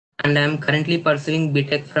and I'm currently pursuing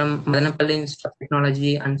BTech from Madanapalli Institute of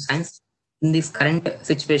Technology and Science. In this current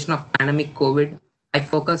situation of pandemic COVID, I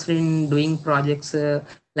focused in doing projects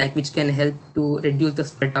like which can help to reduce the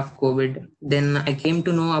spread of COVID. Then I came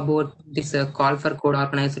to know about this call for code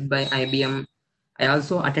organized by IBM. I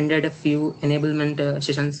also attended a few enablement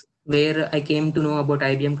sessions where I came to know about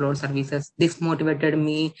IBM cloud services. This motivated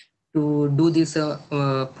me to do this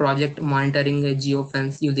project monitoring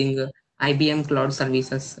Geofence using IBM cloud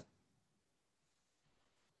services.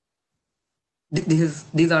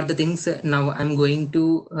 These are the things now I'm going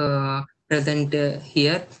to present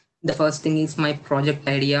here. The first thing is my project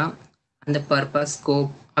idea and the purpose,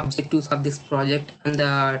 scope, objectives of this project, and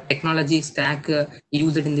the technology stack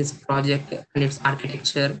used in this project and its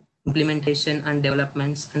architecture, implementation and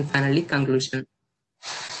developments, and finally conclusion.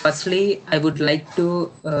 Firstly, I would like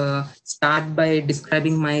to start by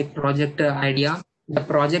describing my project idea. The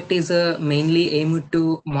project is mainly aimed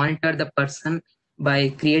to monitor the person by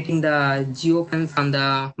creating the geofence on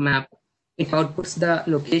the map. It outputs the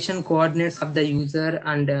location coordinates of the user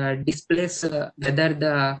and displays whether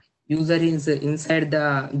the user is inside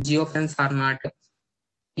the geofence or not.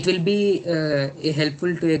 It will be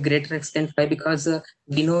helpful to a greater extent. Why? Because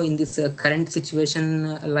we know in this current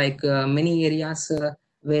situation, like many areas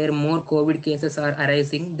where more COVID cases are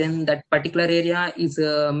arising, then that particular area is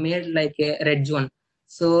made like a red zone.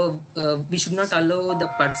 So we should not allow the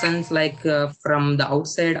persons like from the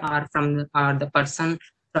outside or the person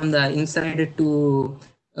from the inside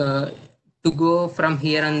uh, to go from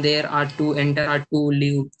here and there or to enter or to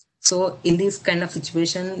leave. So in this kind of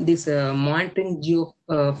situation, this monitoring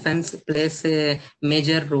geofence plays a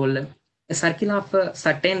major role. A circle of a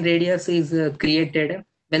certain radius is created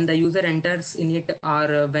when the user enters in it,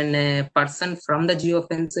 or when a person from the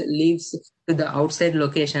geofence leaves to the outside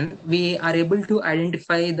location. We are able to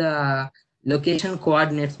identify the location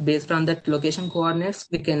coordinates. Based on that location coordinates,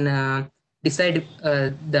 we can decide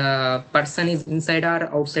the person is inside or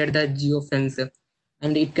outside the geofence.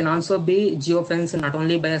 And it can also be geofence not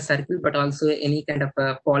only by a circle but also any kind of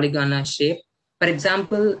a polygon shape. For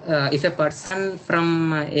example, if a person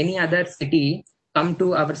from any other city come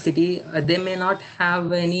to our city, they may not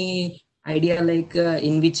have any idea like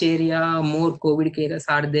in which area more COVID cases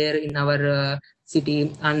are there in our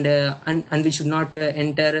city, and we should not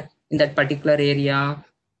enter in that particular area.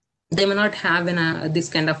 They may not have this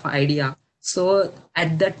kind of idea. So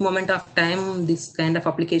at that moment of time, this kind of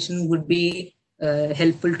application would be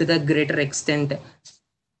helpful to the greater extent.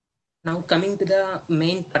 Now coming to the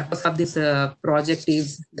main purpose of this project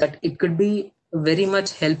is that it could be very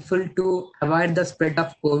much helpful to avoid the spread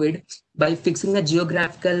of COVID by fixing the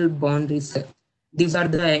geographical boundaries. These are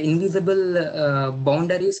the invisible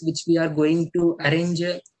boundaries which we are going to arrange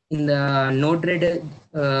in the Node-RED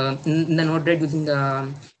using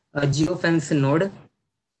the geofence node,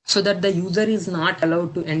 so that the user is not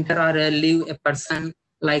allowed to enter or leave a person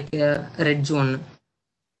like a red zone.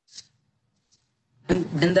 And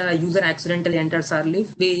when the user accidentally enters or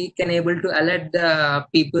leaves, we can able to alert the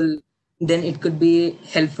people. Then it could be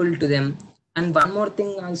helpful to them. And one more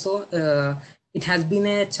thing also, it has been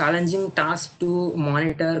a challenging task to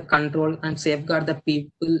monitor, control, and safeguard the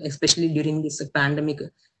people, especially during this pandemic.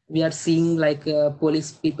 We are seeing like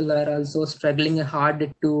police people are also struggling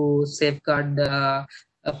hard to safeguard the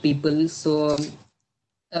people. So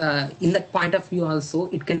in that point of view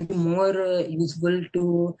also, it can be more useful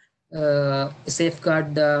to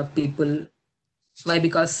safeguard the people. Why?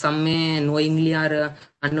 Because some may knowingly or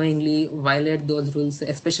unknowingly violate those rules,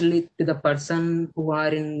 especially to the person who are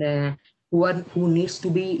in who needs to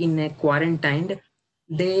be in a quarantined.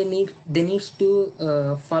 They needs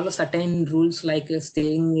to follow certain rules like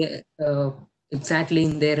staying exactly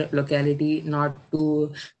in their locality, not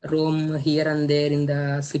to roam here and there in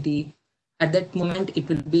the city. At that moment, it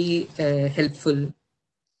will be helpful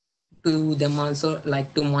to them also,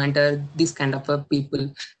 like to monitor this kind of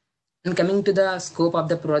people. And coming to the scope of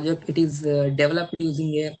the project, it is developed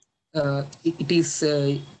using a its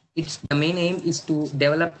the main aim is to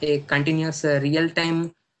develop a continuous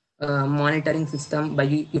real-time monitoring system by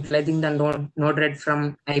utilizing the Node-RED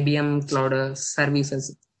from IBM cloud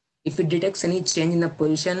services. If it detects any change in the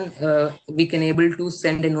position, we can able to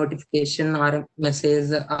send a notification or a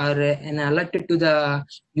message or an alert to the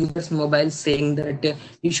user's mobile saying that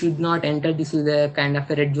you should not enter. This is a kind of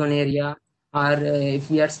a red zone area. Or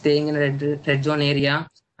if we are staying in a red zone area,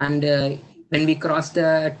 and when we cross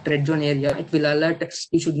the red zone area, it will alert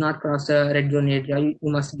you should not cross the red zone area. You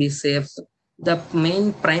must be safe. The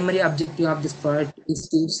main primary objective of this project is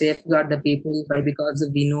to safeguard the people, right? Because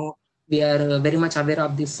we know we are very much aware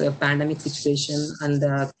of this pandemic situation and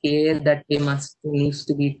the care that we must needs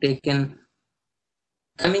to be taken.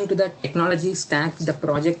 Coming to the technology stack, the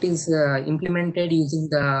project is implemented using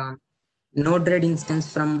the Node-RED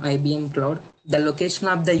instance from IBM Cloud. The location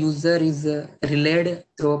of the user is relayed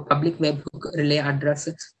through public webhook relay address.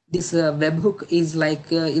 This webhook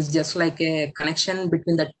is just like a connection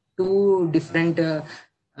between the two different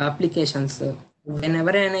applications.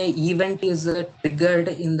 Whenever an event is triggered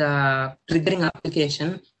in the triggering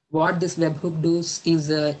application, what this webhook does is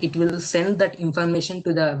it will send that information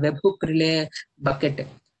to the webhook relay bucket.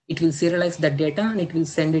 It will serialize the data and it will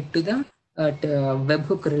send it to the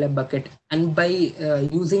webhook relay bucket. And by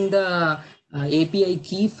using the API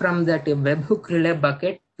key from that webhook relay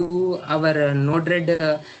bucket to our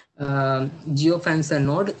Node-RED Geofence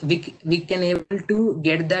node, we can able to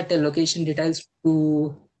get that location details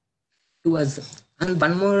to us. And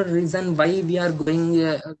one more reason why we are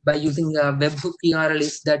going by using a webhook URL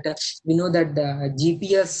is that we know that the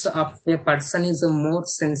GPS of a person is a more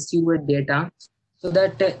sensitive data, so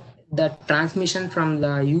that the transmission from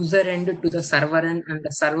the user end to the server end and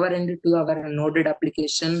the server end to our noded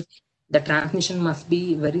application, the transmission must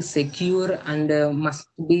be very secure and must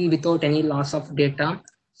be without any loss of data.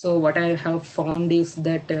 So what I have found is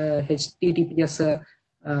that HTTPS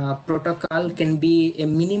protocol can be a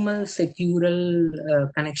minimal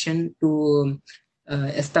secure connection to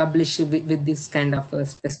establish with this kind of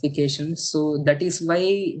specification. So that is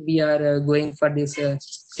why we are going for this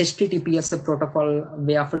HTTPS protocol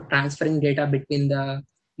way of transferring data between the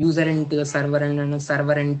user end to the server end and the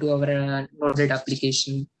server end to our noded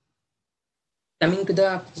application. Coming to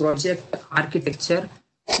the project architecture,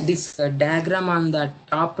 this diagram on the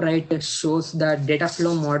top right shows the data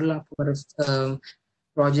flow model of our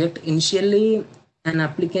project. Initially, an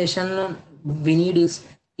application we need is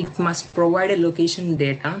it must provide a location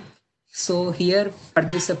data. So here for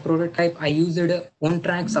this prototype, I used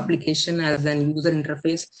OnTracks application as an user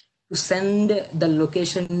interface to send the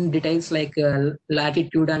location details like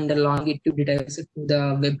latitude and longitude details to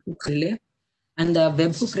the webhook relay. And the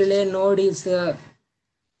webhook relay node is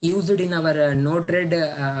used in our Node-RED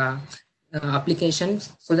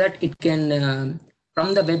applications, so that it can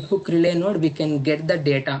from the webhook relay node we can get the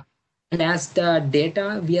data, and as the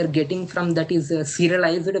data we are getting from that is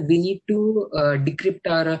serialized, we need to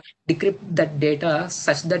decrypt that data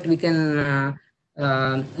such that we can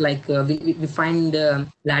we find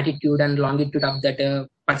latitude and longitude of that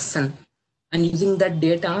person, and using that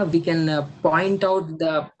data we can point out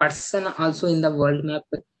the person also in the world map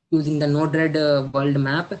using the Node-RED world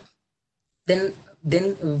map. Then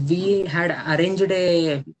we had arranged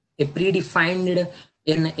a predefined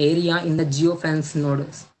an area in the Geofence node,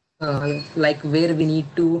 like where we need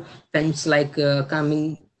to fence like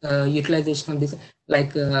coming utilization of this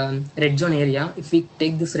like red zone area. If we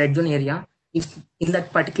take this red zone area, if in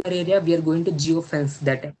that particular area we are going to geofence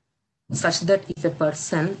that, such that if a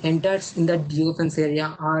person enters in the geofence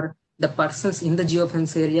area or the persons in the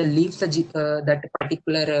geofence area leaves that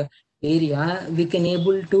particular area, we can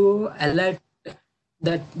able to alert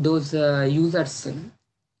that those users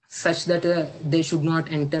such that they should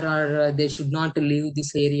not enter or they should not leave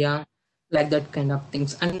this area, like that kind of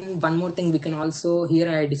things. And one more thing, we can also here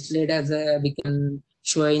I displayed as we can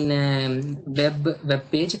show in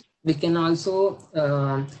web page. We can also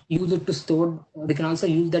use it to store. We can also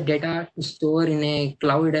use the data to store in a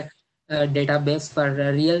cloud database for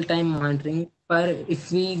real-time monitoring. For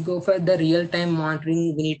if we go for the real-time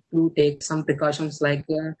monitoring, we need to take some precautions like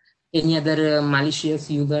any other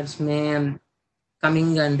malicious users may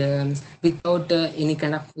coming, and without any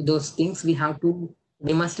kind of those things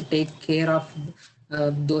we must take care of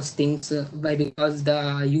those things because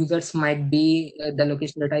the users might be the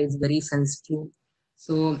location data is very sensitive,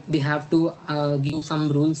 so we have to give some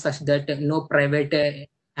rules such that no private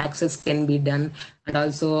access can be done, and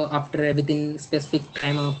also after within specific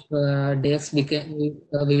time of days we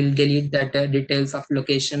will delete that details of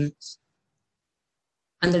location.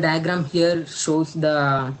 And the diagram here shows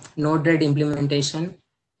the Node-RED implementation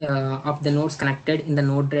of the nodes connected in the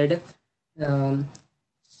Node-RED.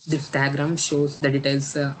 This diagram shows the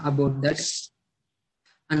details about that.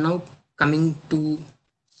 And now coming to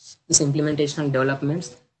this implementation and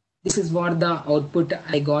developments, this is what the output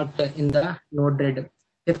I got in the Node-RED.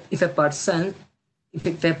 If a person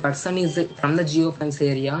is from the geofence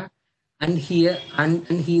area and here and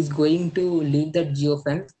he is going to leave the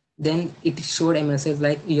geofence, then it showed a message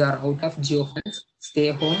like you are out of geofence,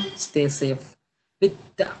 stay home, stay safe, with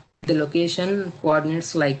the location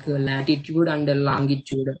coordinates like latitude and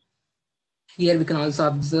longitude. Here we can also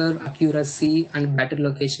observe accuracy and battery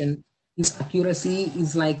location. its accuracy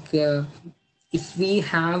is like if we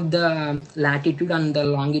have the latitude and the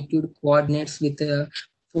longitude coordinates with a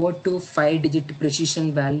 4 to 5 digit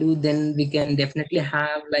precision value, then we can definitely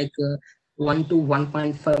have like 1 to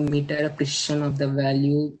 1.5 meter precision of the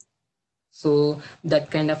value. So that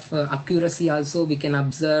kind of accuracy also we can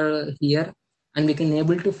observe here, and we can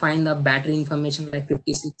able to find the battery information like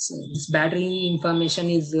 56. This battery information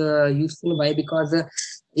is useful. Why? Because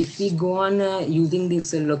if we go on using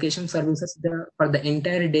these location services for the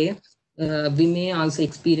entire day, we may also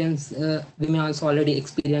already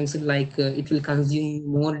experience like it will consume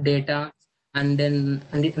more data, and then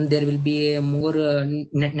and there will be a more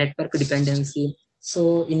network dependency.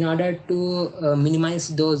 So in order to minimize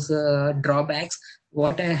those drawbacks,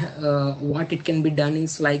 what it can be done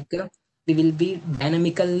is like we will be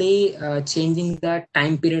dynamically changing the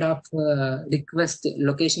time period of request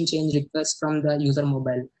location change request from the user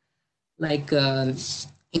mobile. Like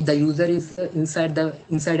if the user is inside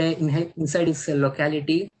his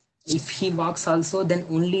locality, if he walks also, then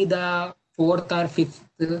only the fourth or fifth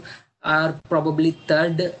or probably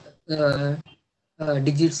third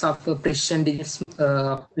digits of precision digits,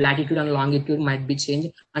 latitude and longitude might be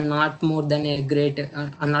changed, and not more than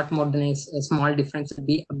not more than a small difference will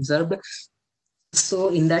be observed. So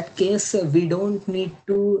in that case, we don't need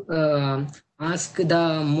to ask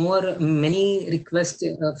the more many requests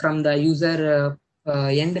from the user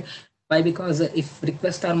end. Why? Because if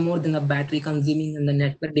requests are more, then the battery consuming and the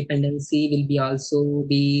network dependency will be also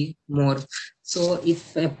be more. So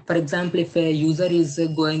if, for example, if a user is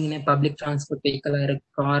going in a public transport vehicle or a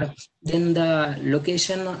car, then the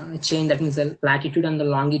location change, that means the latitude and the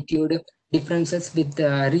longitude differences with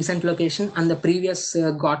the recent location and the previous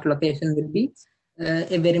got location will be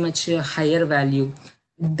a very much higher value,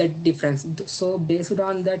 that difference. So based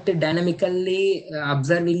on that, dynamically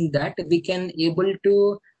observing that, we can able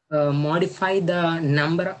to modify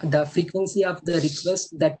the frequency of the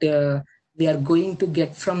request that we are going to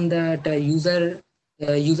get from that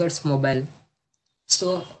user's mobile.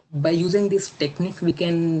 So by using this technique, we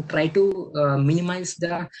can try to minimize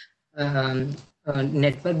the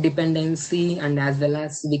network dependency, and as well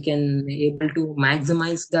as we can able to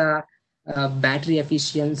maximize the battery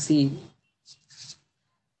efficiency.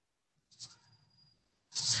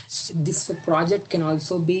 This project can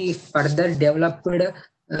also be further developed,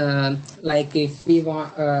 like if we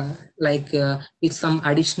want with some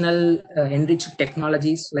additional enriched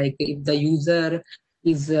technologies, like if the user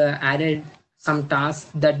is added some tasks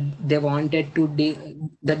that they wanted to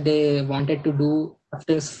do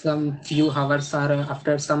after some few hours or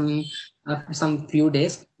after some few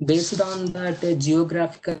days, based on that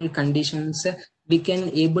geographical conditions, we can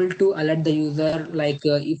able to alert the user, like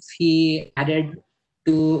if he added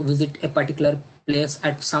to visit a particular place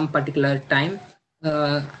at some particular time.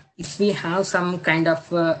 If we have some kind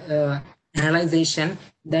of analyzation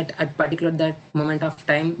that at particular that moment of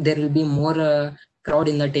time there will be more crowd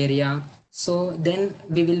in that area, so then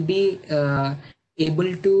we will be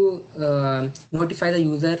able to notify the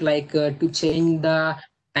user, like to change the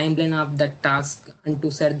timeline of that task and to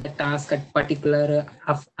set the task at particular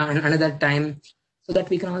of another time, so that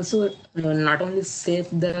we can also not only save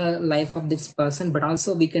the life of this person, but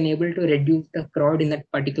also we can able to reduce the crowd in that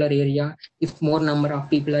particular area if more number of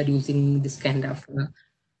people are using this kind of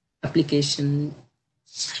application.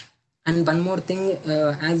 And one more thing,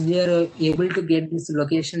 as we are able to get this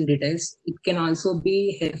location details, it can also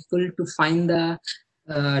be helpful to find the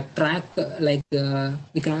track, like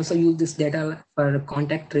we can also use this data for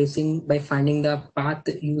contact tracing by finding the path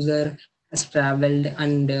user has traveled,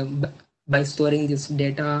 and by storing this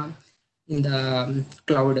data in the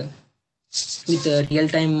cloud with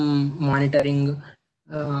real-time monitoring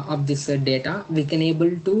of this data, we can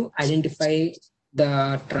able to identify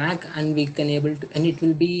the track, and we can able to, and it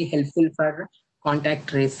will be helpful for contact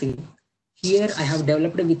tracing. Here I have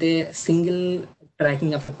developed with a single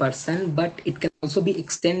tracking of a person, but it can also be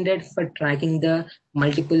extended for tracking the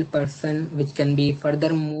multiple person, which can be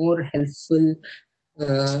further more helpful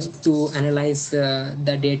to analyze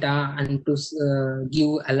the data and to give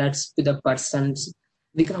alerts to the persons.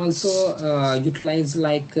 We can also utilize,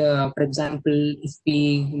 like for example, if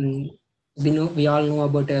we all know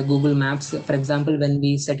about Google Maps. For example, when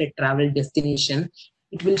we set a travel destination,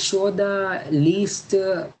 it will show the least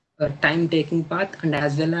time taking path, and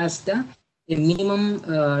as well as the minimum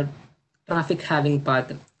traffic having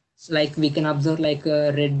path. Like we can observe like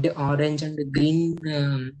red, orange and green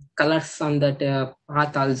colors on that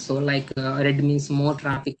path also. Like red means more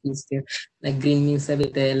traffic is there, like green means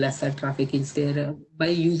with lesser traffic is there. By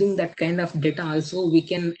using that kind of data also, we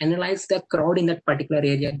can analyze the crowd in that particular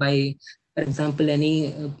area by For example,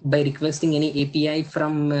 any by requesting any API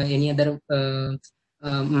from any other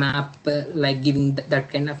map, like giving that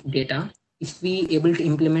kind of data. If we able to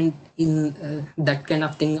implement in that kind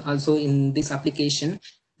of thing also in this application,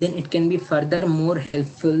 then it can be further more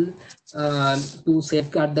helpful to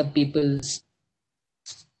safeguard the people.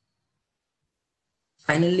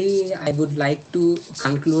 Finally, I would like to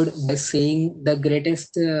conclude by saying the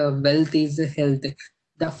greatest wealth is health.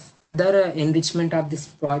 The further enrichment of this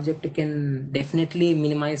project can definitely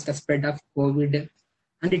minimize the spread of COVID,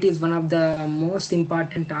 and it is one of the most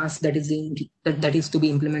important tasks that is to be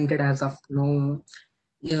implemented as of now.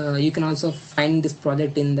 You can also find this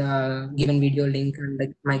project in the given video link and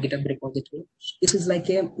my GitHub repository. This is like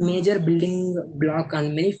a major building block,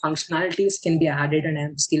 and many functionalities can be added. And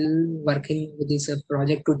I'm still working with this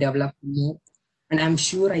project to develop more. And I'm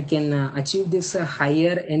sure I can achieve this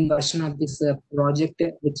higher end version of this project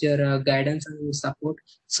with your guidance and support.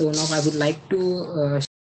 So now I would like to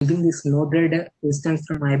using this Node-RED instance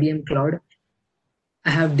from IBM Cloud.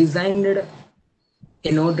 I have designed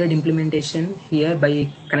a Node-RED implementation here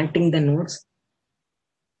by connecting the nodes.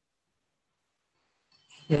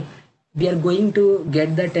 Here, we are going to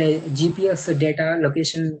get that GPS data,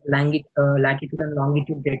 location, latitude and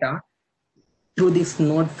longitude data through this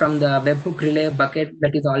node from the webhook relay bucket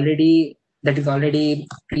that is already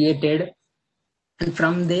created, and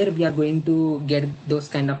from there we are going to get those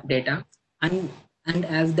kind of data. And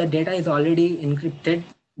as the data is already encrypted,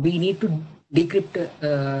 we need to decrypt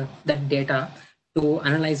that data to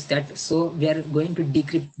analyze that. So we are going to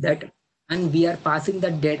decrypt that, and we are passing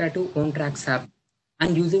that data to OwnTracks app,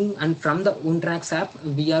 and from the OwnTracks app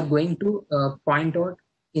we are going to point out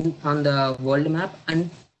in on the world map, and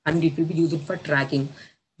it will be used for tracking.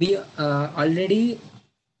 We already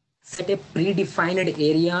set a predefined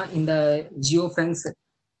area in the geofence.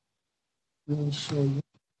 Let me show you.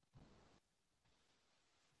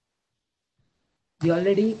 We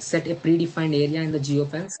already set a predefined area in the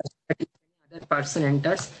geofence that if any other person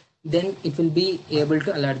enters, then it will be able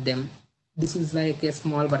to alert them. This is like a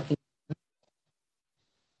small working.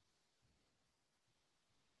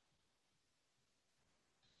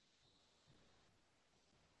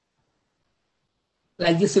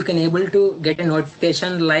 Like this, you can able to get a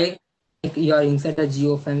notification like you are inside the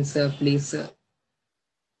geofence place.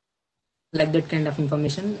 Like that kind of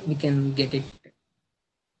information, we can get it,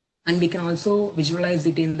 and we can also visualize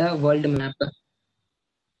it in the world map.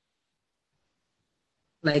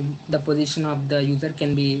 Like the position of the user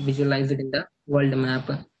can be visualized in the world map.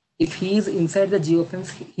 If he is inside the geofence,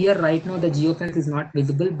 here right now the geofence is not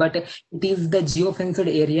visible, but it is the geofenced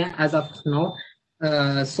area as of now.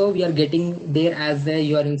 So we are getting there as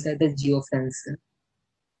you are inside the geofence.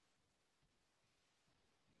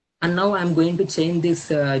 And now I'm going to change this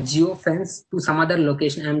geofence to some other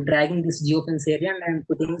location. I'm dragging this geofence area and I'm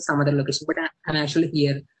putting some other location, but I'm actually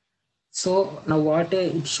here. So now what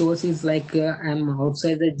it shows is like I'm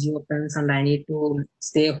outside the geofence and I need to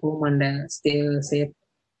stay home and stay safe.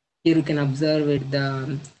 Here you can observe at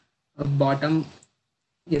the bottom.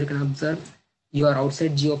 Here you can observe you are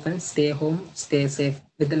outside geofence. Stay home, stay safe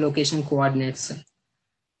with the location coordinates.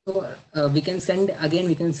 So we can send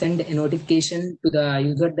a notification to the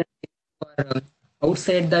user that you are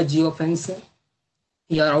outside the geofence.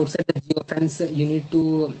 You are outside the geofence. You need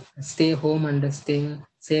to stay home and stay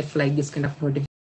safe, like this kind of notification.